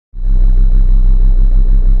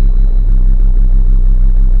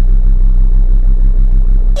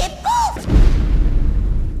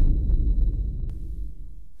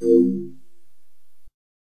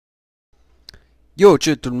Yo,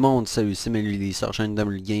 ciao tout le monde, salut, c'est Melly, sur la chaîne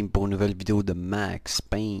Double Game pour une nouvelle vidéo de Max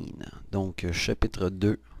Payne. Donc, chapitre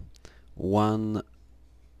 2, One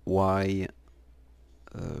Why,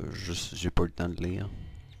 j'ai pas eu le temps de lire.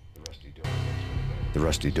 The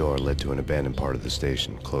rusty door led to an abandoned part of the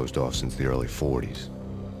station, closed off since the early 40s.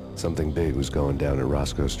 Something big was going down at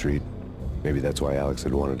Roscoe Street. Maybe that's why Alex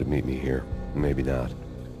had wanted to meet me here. Maybe not.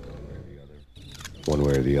 One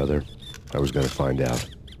way or the other, I was gonna find out.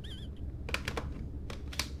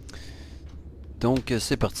 Donc,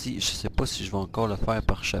 c'est parti. Je sais pas si je vais encore le faire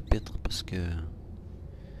par chapitre parce que...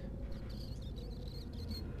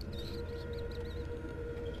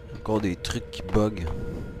 Encore des trucs qui bug.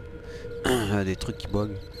 Des trucs qui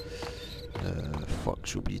bug. Fuck,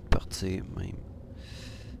 j'ai oublié de partir même.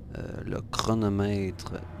 Le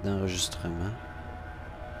chronomètre d'enregistrement.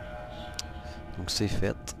 Donc c'est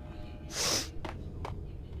fait.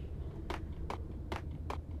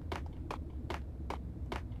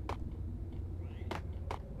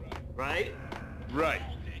 Right? Right.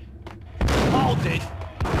 Hold it!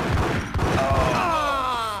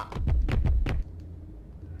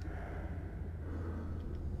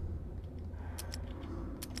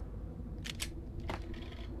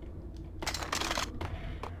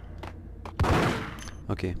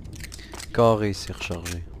 Ok. Carré, c'est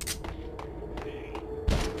rechargé.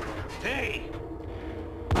 Hey!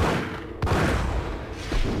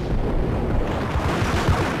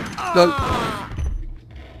 LOL!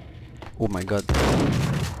 Oh my god.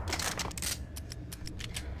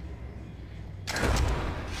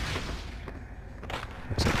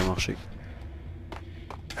 Ça peut marcher.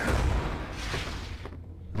 Ça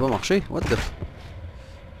va marcher? What the f...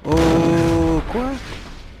 Oh, quoi?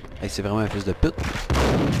 Hey, c'est vraiment un fils de pute.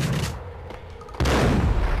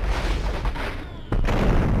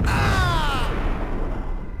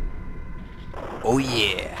 Oh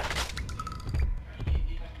yeah!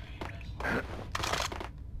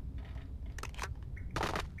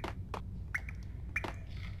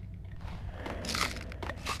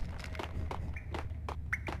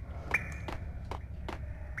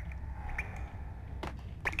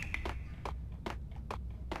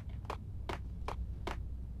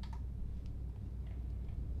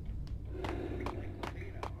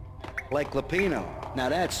 Like Lapino. Now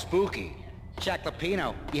that's spooky. Jack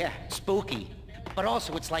Lapino. Yeah, spooky. But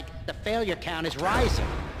also it's like the failure count is rising.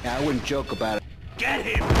 Yeah, I wouldn't joke about it. Get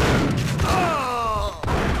him! Oh!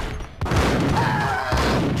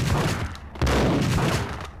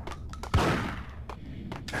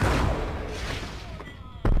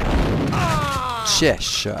 Chest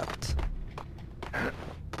shot.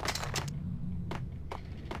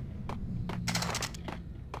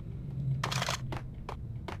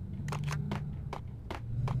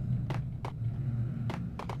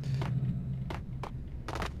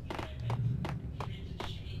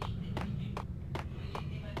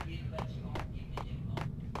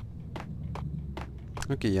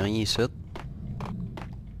 Ok, y'a rien ici.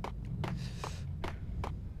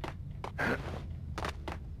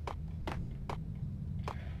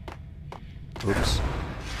 Oups.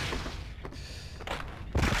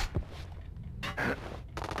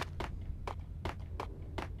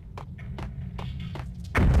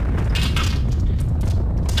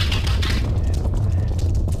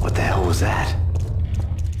 What the hell was that?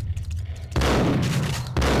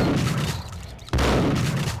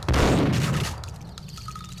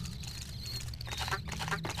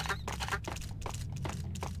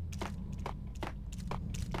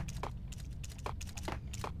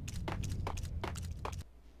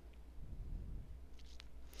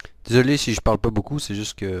 Désolé si je parle pas beaucoup, c'est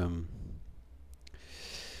juste que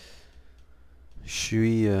je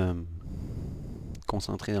suis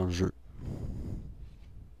concentré dans le jeu.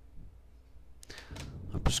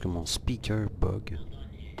 En plus que mon speaker bug.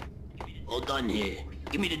 Hold on here.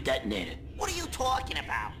 Give me the detonator. What are you talking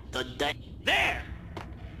about? There!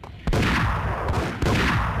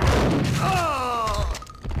 Oh!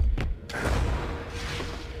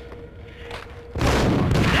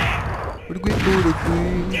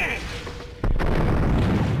 There!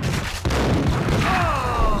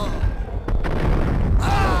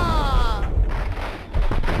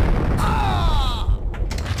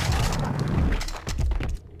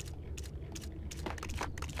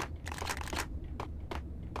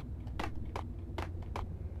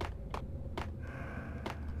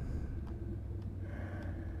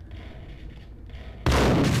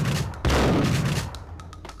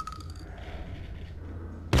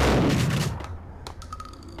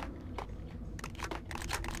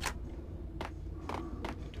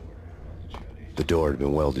 The door had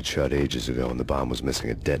been welded shut ages ago and the bomb was missing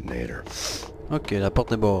a detonator. Ok, la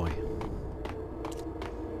porte est barrée.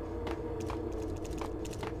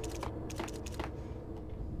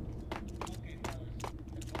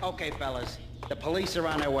 Okay, fellas. The police are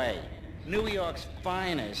on their way. New York's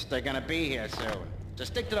finest are gonna be here soon. So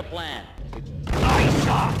stick to the plan. Nice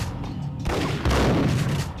shot!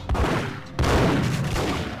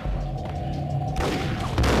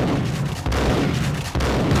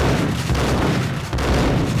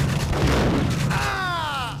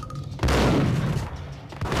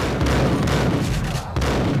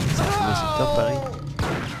 Mais c'est top pareil.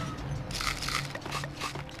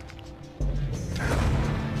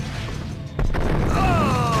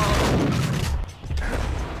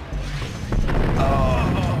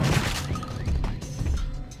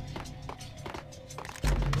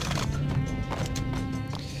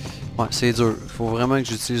 Ouais, c'est dur. Faut vraiment que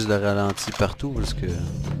j'utilise le ralenti partout parce que...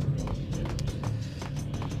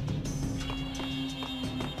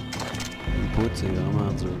 Input, c'est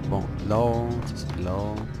vraiment dur. Bon, l'or, ça c'est de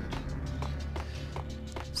l'or.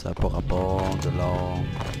 Ça n'a pas rapport, de l'or.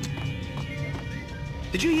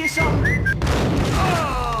 Did you hear something?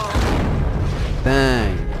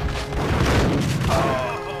 Bang!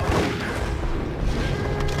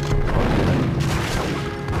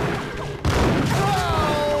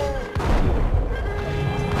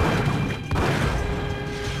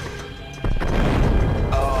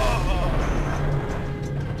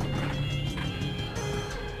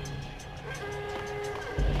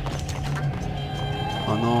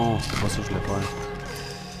 Oh non, c'est pas ça que je voulais faire.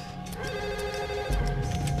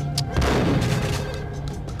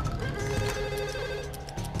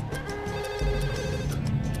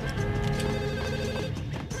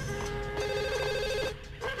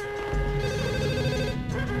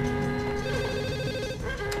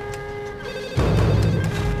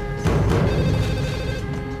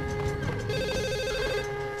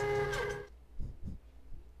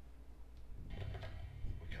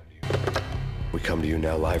 We come to you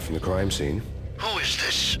now live from the crime scene. Who is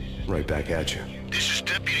this? Right back at you. This is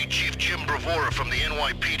Deputy Chief Jim Bravura from the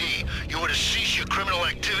NYPD. You are to cease your criminal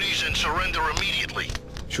activities and surrender immediately.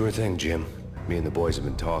 Sure thing, Jim. Me and the boys have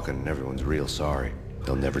been talking and everyone's real sorry.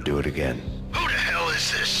 They'll never do it again. Who the hell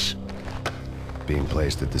is this? Being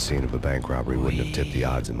placed at the scene of a bank robbery wouldn't have tipped the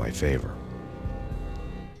odds in my favor.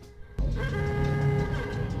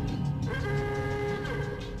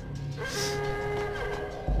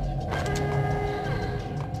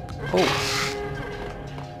 Oh!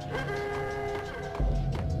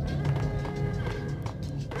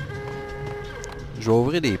 Je vais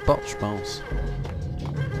ouvrir des portes, je pense.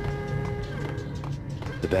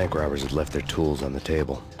 The bank robbers had left their tools on the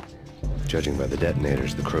table. Judging by the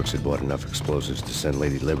detonators, the crooks had bought enough explosives to send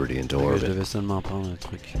Lady Liberty into Je orbit. devais seulement prendre un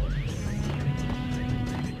truc.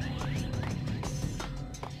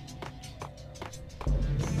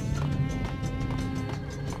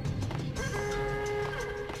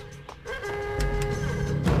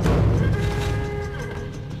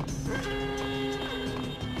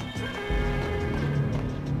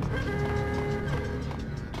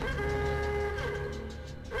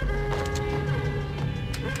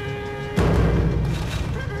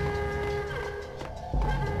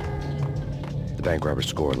 The bank robber's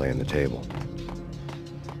score lay on the table.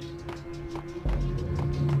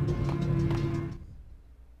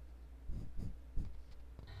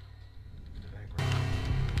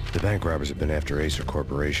 The bank robbers have been after Acer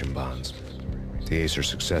Corporation bonds. The Acer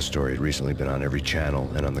success story had recently been on every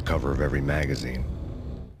channel and on the cover of every magazine.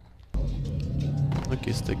 Ok,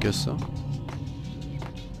 c'était que ça.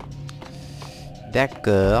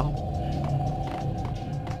 D'accord.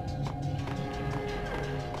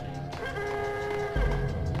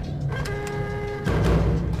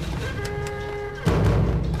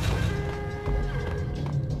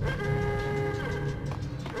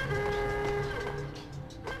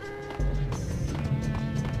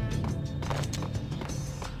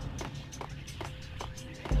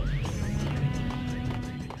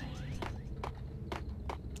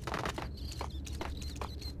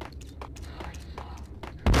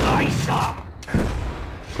 Nice shot!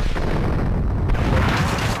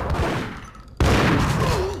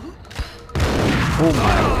 Oh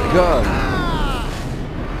my god!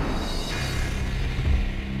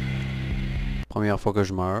 Première fois que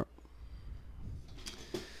je meurs.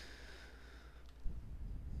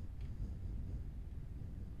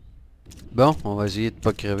 Bon, on va essayer de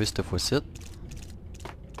pas crever cette fois-ci.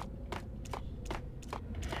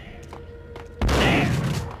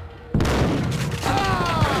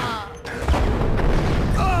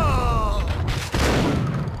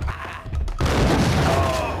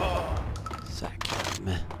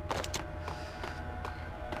 Sacrément.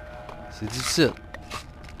 C'est difficile.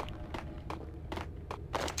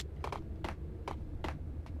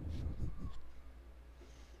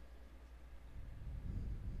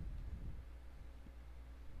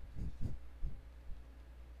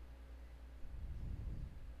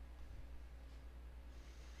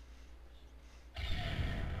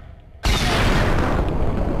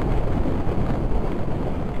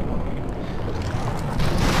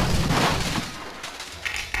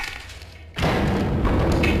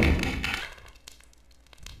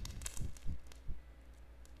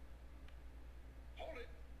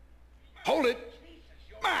 hold it!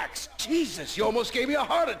 Max! Jesus, you almost gave me a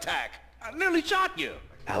heart attack! I nearly shot you!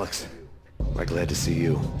 Alex, I'm glad to see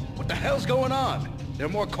you. What the hell's going on? There are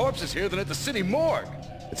more corpses here than at the city morgue!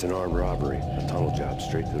 It's an armed robbery, a tunnel job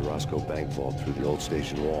straight to the Roscoe Bank vault through the old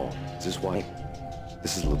station wall. Is this why?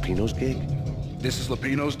 This is Lupino's gig? This is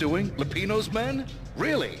Lupino's doing? Lupino's men?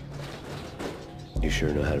 Really? You sure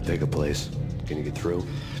know how to pick a place? Can you get through?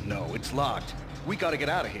 No, it's locked. We gotta get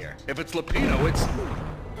out of here. If it's Lupino, it's...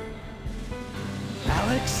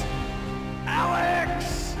 Alex?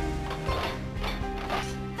 Alex!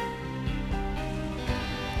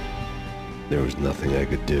 There was nothing I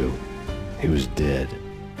could do. He was dead.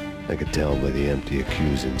 I could tell by the empty,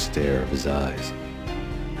 accusing stare of his eyes.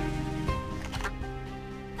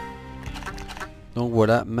 Donc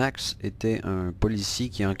voilà, Max était un policier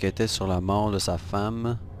qui enquêtait sur la mort de sa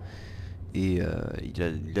femme. Et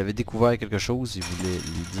il avait découvert quelque chose, il voulait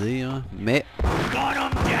lui dire, mais un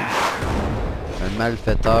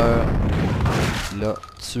malfaiteur l'a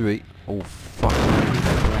tué. Oh fuck.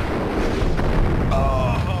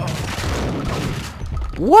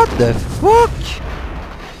 What the fuck?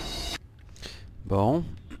 Bon.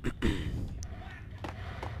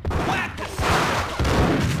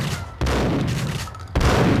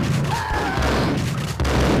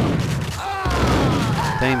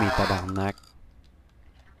 Putain, mes tabarnak.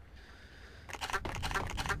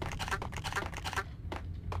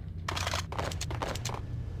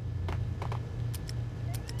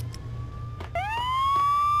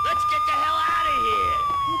 Let's get the hell out of here!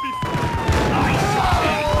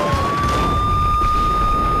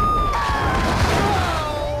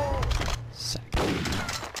 Sacré.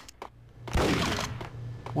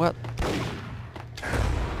 What?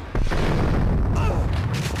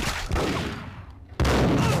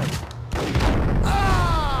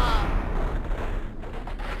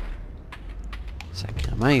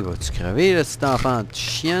 Sacrément, il va-tu crever, là, cet enfant de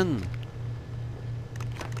chienne?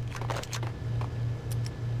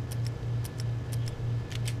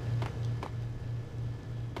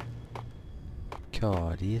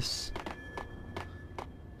 Calice.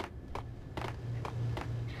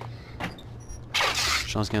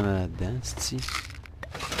 Chance qu'il y en a là-dedans, c'ti.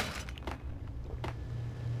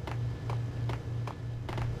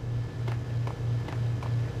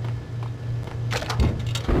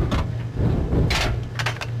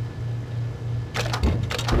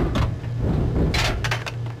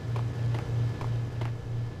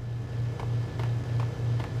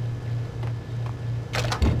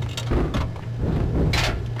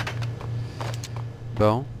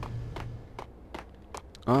 Bon.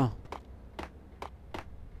 Ah.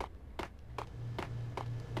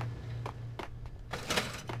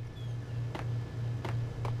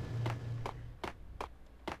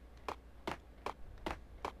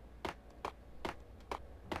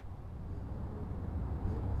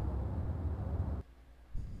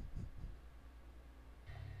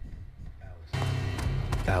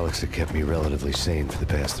 Alex had kept me relatively sane for the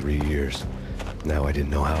past 3 years. Now I didn't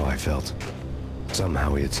know how I felt.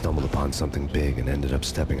 Somehow he had stumbled upon something big and ended up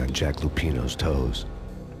stepping on Jack Lupino's toes.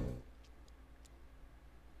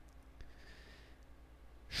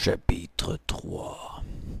 Chapitre 3.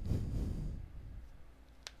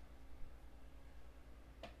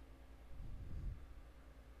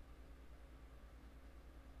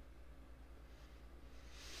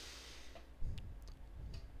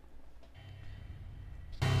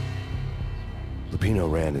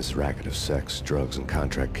 Lupino ran his racket of sex, drugs, and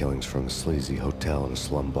contract killings from a sleazy hotel in a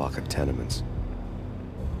slum block of tenements.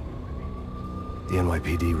 The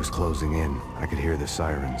NYPD was closing in. I could hear the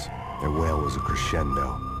sirens. Their wail was a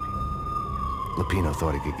crescendo. Lupino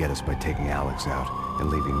thought he could get us by taking Alex out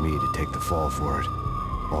and leaving me to take the fall for it.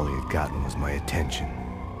 All he had gotten was my attention.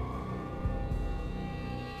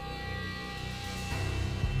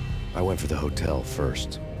 I went for the hotel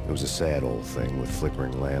first. It was a sad old thing with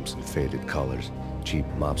flickering lamps and faded colors, cheap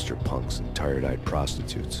mobster punks and tired-eyed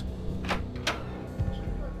prostitutes.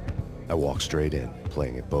 I walked straight in,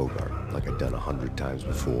 playing at Bogart, like I'd done 100 times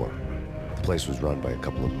before. The place was run by a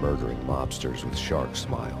couple of murdering mobsters with shark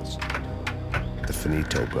smiles. The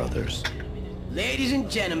Finito brothers. Ladies and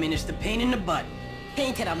gentlemen, it's the Payne in the butt.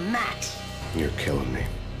 Payne to the max. You're killing me.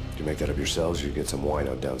 Did you make that up yourselves, or you get some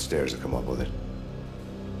wino downstairs to come up with it?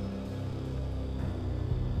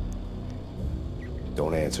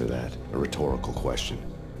 Don't answer that. A rhetorical question.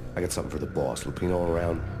 I got something for the boss. Lupino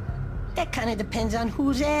around? That kind of depends on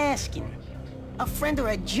who's asking. A friend or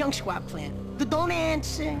a junk squad plan. Don't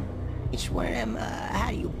answer. It's one of them, how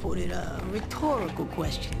do you put it, rhetorical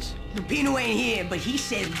questions. Lupino ain't here, but he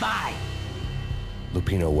says bye.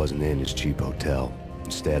 Lupino wasn't in his cheap hotel.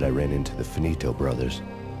 Instead, I ran into the Finito brothers.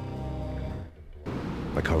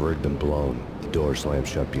 My cover had been blown, the door slammed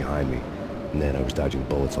shut behind me, and then I was dodging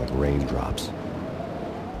bullets like raindrops.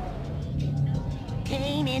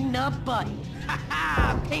 Payne in the butt. Ha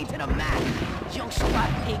ha! Payne to the max. Junk squad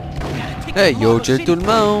pig. Gotta take Hey the yo, Motor chill City tout le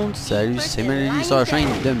monde! Pete Salut, first c'est and Melody line sur la chaîne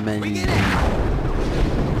down. de Bring Melody. it out.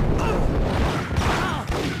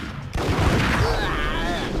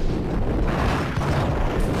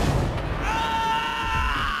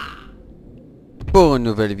 Pour une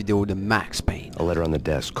nouvelle vidéo de Max Payne. A letter on the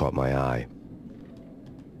desk caught my eye.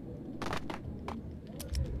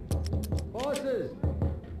 Bosses!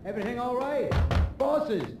 Everything all right?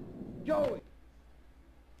 Bosses! Joey!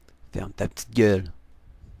 Ferme ta petite gueule.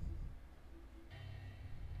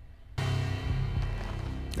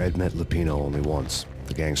 I had met Lupino only once.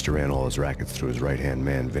 The gangster ran all his rackets through his right-hand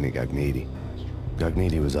man, Vinny Gagniti.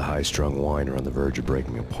 Gagniti was a high-strung whiner on the verge of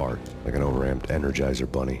breaking apart, like an overamped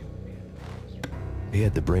Energizer bunny. He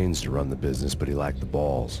had the brains to run the business, but he lacked the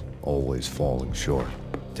balls, always falling short,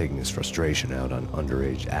 taking his frustration out on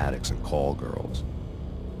underage addicts and call girls.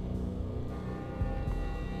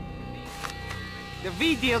 The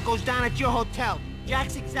V deal goes down at your hotel.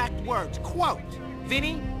 Jack's exact words, quote,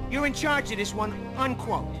 "Vinny, you're in charge of this one,"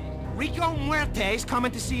 unquote. Rico Muerte's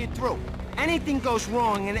coming to see it through. Anything goes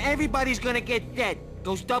wrong and everybody's gonna get dead.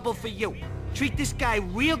 Goes double for you. Treat this guy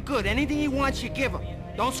real good. Anything he wants, you give him.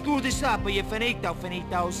 Don't screw this up or you're finito,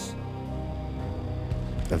 finitos.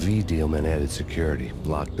 A V deal meant added security,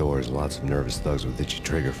 locked doors, and lots of nervous thugs with itchy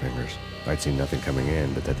trigger fingers. I'd seen nothing coming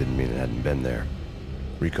in, but that didn't mean it hadn't been there.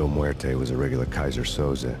 Rico Muerte was a regular Kaiser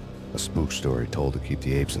Soze, a spook story told to keep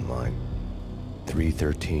the apes in line.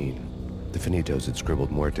 313. The Finitos had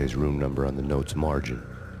scribbled Muerte's room number on the note's margin.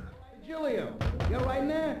 Julio, you're right in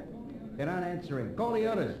there? They're not answering. Call the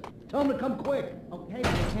others. Tell them to come quick. Okay,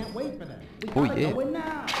 but they can't wait for them. We gotta yeah. go in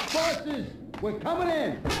now. Bosses, we're coming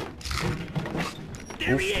in.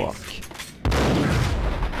 Oh fuck.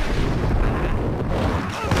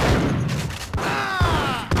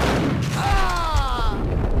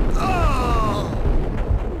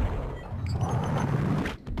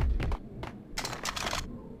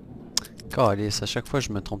 Calisse, à chaque fois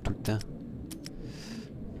je me trompe tout le temps.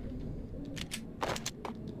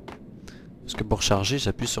 Parce que pour charger,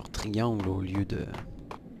 j'appuie sur triangle au lieu de...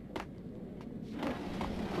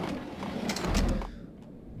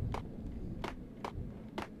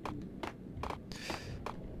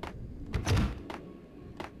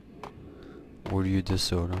 Au lieu de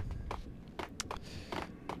ça, là.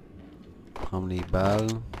 Prendre les balles.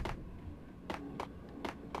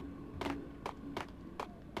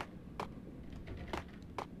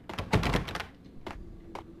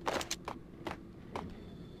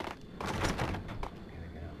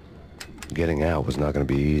 Getting out was not going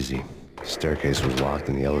to be easy. The staircase was locked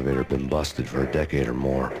and the elevator had been busted for a decade or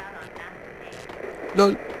more.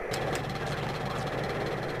 LOL.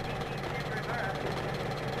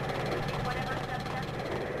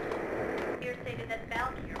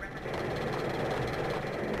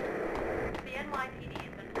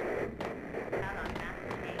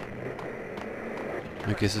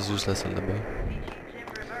 Ok, c'est juste la salle de bain.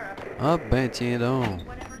 Ah ben tiens donc.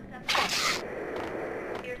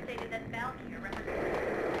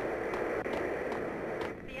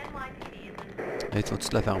 Hey, faut-tu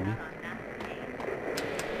te la fermer?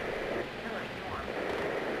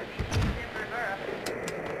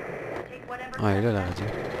 Ouais, là la radio.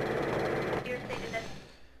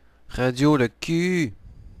 Radio le cul!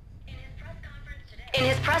 In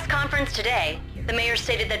his press conference today, the mayor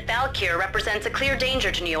stated that Valkyr represents a clear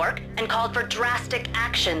danger to New York and called for drastic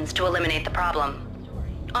actions to eliminate the problem.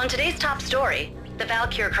 On today's top story, the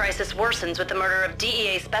Valkyr crisis worsens with the murder of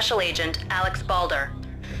DEA Special Agent Alex Balder.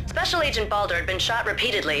 Special Agent Balder had been shot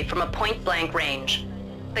repeatedly from a point-blank range.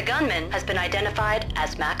 The gunman has been identified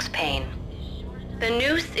as Max Payne. The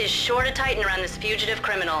noose is sure to tighten around this fugitive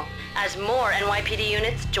criminal as more NYPD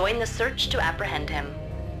units join the search to apprehend him.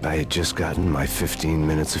 I had just gotten my 15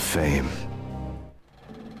 minutes of fame.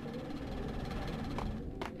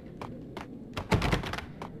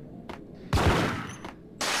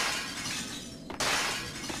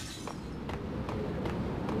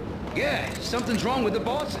 Yeah, something's wrong with the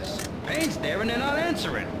bosses. Payne's there and they're not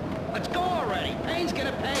answering. Let's go already. Payne's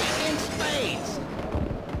gonna pay in spades.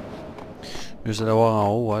 Je vais aller voir en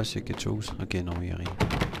haut, ouais, s'il y a quelque chose. Ok, non, il n'y a rien.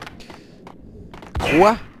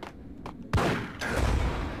 Quoi?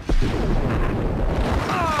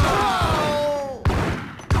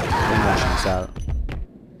 Sale.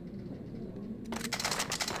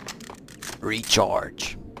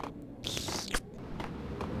 Recharge.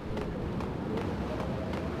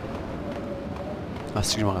 Ah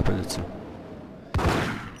si, je me rappelle de ça.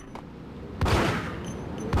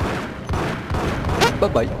 bye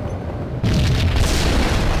bye.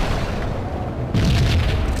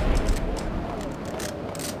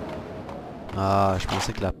 Ah, je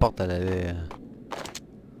pensais que la porte elle allait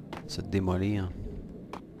se démolir.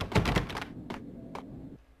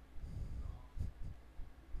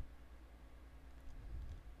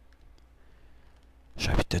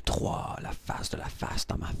 Chapitre 3, la face de la face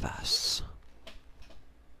dans ma face.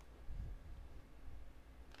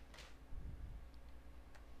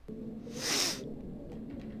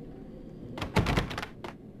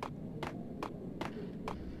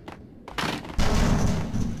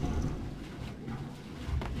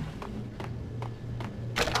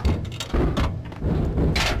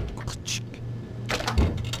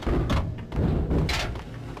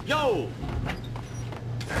 Yo!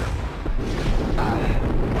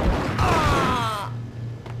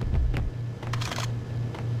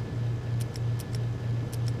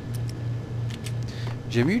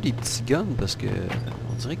 J'ai mieux les petits guns parce que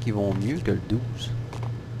on dirait qu'ils vont mieux que le 12.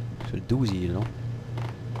 Parce que le 12 il est long.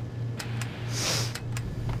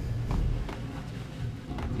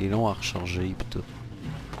 Il est long à recharger et tout.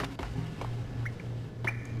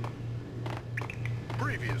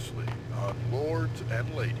 Previously on Lords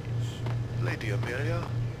and Ladies. Lady Amelia,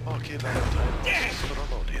 Marquis Valentine,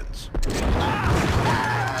 Solomonians.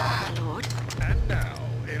 Lord. And now,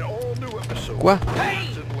 in all new episodes Quoi? of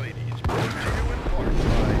Lords and Ladies, brought to you in part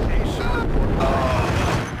by Ace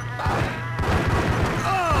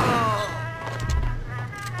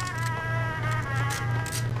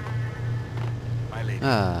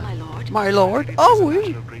Ah. My lord. My lord. Oh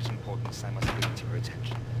oui. Great importance I must bring to your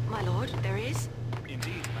attention. My lord, there is?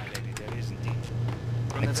 Indeed, my lady, there is indeed.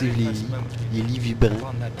 From the Active very les, first moment we les met lits vibrants.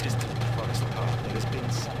 upon that distant forest path, there has been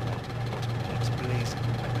sunlight. It's blazing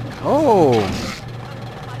like the colours. Oh!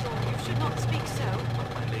 My lord, you should not speak so.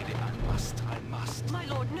 My lady, I must. My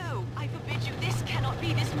lord, no. I forbid you. This cannot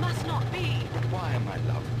be. This must not be. But why, my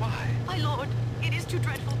love, why? My lord, it is too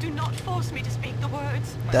dreadful. Do not force me to speak the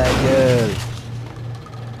words. Ta gueule!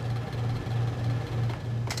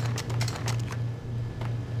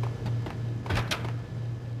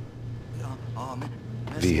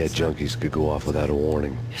 V-head junkies could go off without a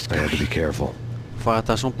warning. I had to be careful. Faut faire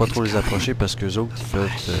attention de pas trop les approcher parce que eux autres ils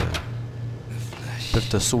peuvent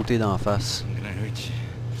te sauter d'en face. I'm gonna hurt you.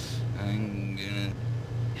 I'm gonna...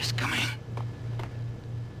 It's coming.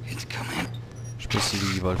 It's coming. Je sais pas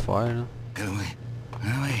s'il va le faire là. Get away.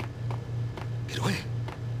 Get away. Get away.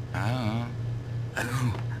 I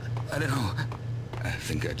don't know. I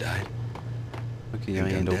think I died. Ok, y'a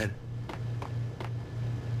rien d'autre.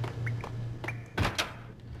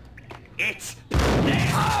 It's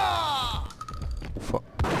Fuck.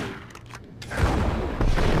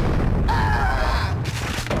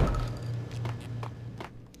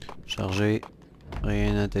 Chargé.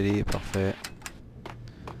 Rien à télé, parfait.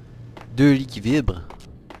 2 lits qui vibrent.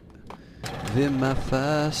 Vibre ma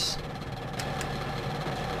face.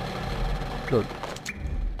 Lol.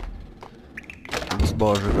 Un petit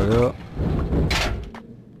barre de chocolat.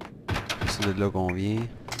 C'est de là qu'on vient.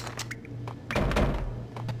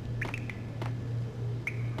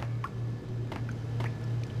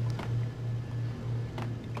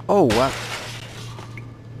 Oh, what?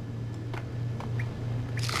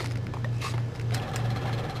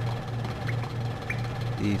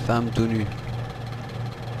 Des femmes tout nues.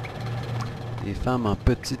 Des femmes en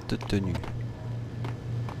petite tenue.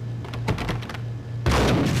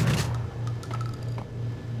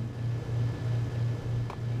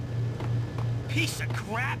 piece of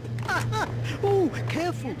crap. Oh,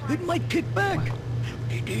 careful. It might kick back.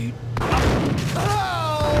 Indeed.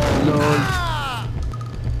 Oh! Lol.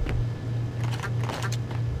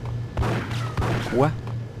 Quoi?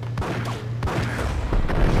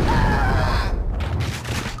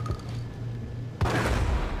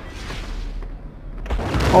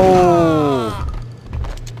 Oh!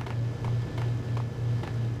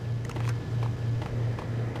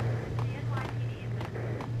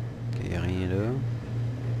 Ok, y'a rien là.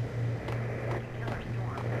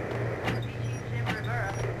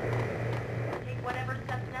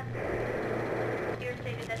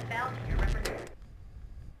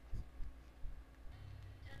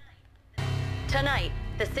 Tonight,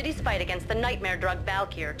 the city's fight against the nightmare drug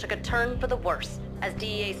Valkyr took a turn for the worse, as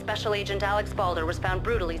DEA Special Agent Alex Balder was found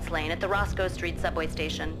brutally slain at the Roscoe Street subway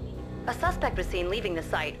station. A suspect was seen leaving the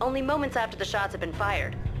site only moments after the shots had been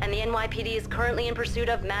fired, and the NYPD is currently in pursuit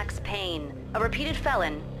of Max Payne, a repeated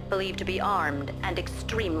felon, believed to be armed and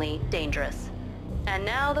extremely dangerous. And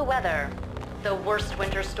now the weather. The worst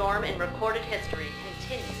winter storm in recorded history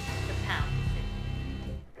continues to pound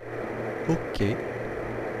the city. Ok.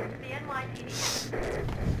 The NYPD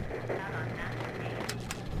out on Max Payne.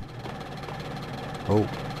 Oh.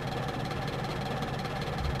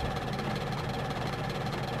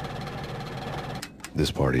 This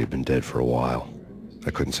party had been dead for a while.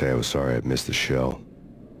 I couldn't say I was sorry I'd missed the show.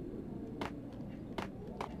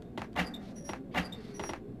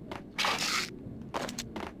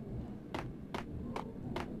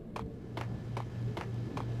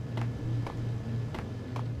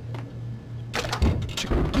 Tu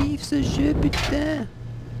kiffes ce jeu, putain?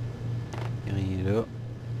 Rien là.